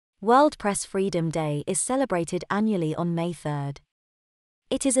World Press Freedom Day is celebrated annually on May 3rd.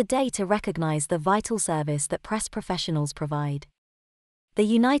 It is a day to recognize the vital service that press professionals provide. The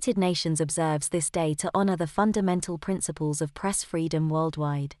United Nations observes this day to honor the fundamental principles of press freedom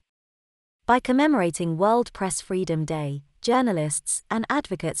worldwide. By commemorating World Press Freedom Day, journalists and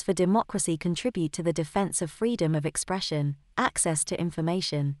advocates for democracy contribute to the defense of freedom of expression, access to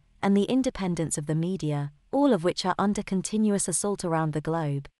information, and the independence of the media, all of which are under continuous assault around the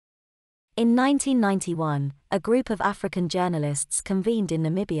globe. In 1991, a group of African journalists convened in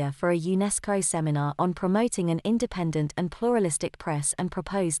Namibia for a UNESCO seminar on promoting an independent and pluralistic press and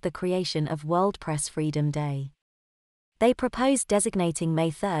proposed the creation of World Press Freedom Day. They proposed designating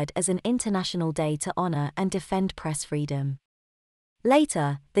May 3rd as an international day to honor and defend press freedom.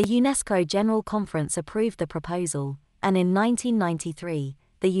 Later, the UNESCO General Conference approved the proposal, and in 1993,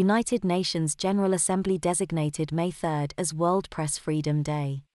 the United Nations General Assembly designated May 3rd as World Press Freedom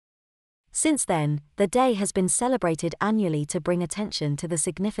Day. Since then, the day has been celebrated annually to bring attention to the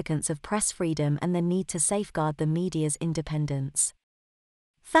significance of press freedom and the need to safeguard the media's independence.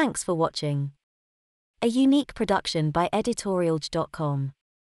 Thanks for watching. A unique production by Editorialge.com.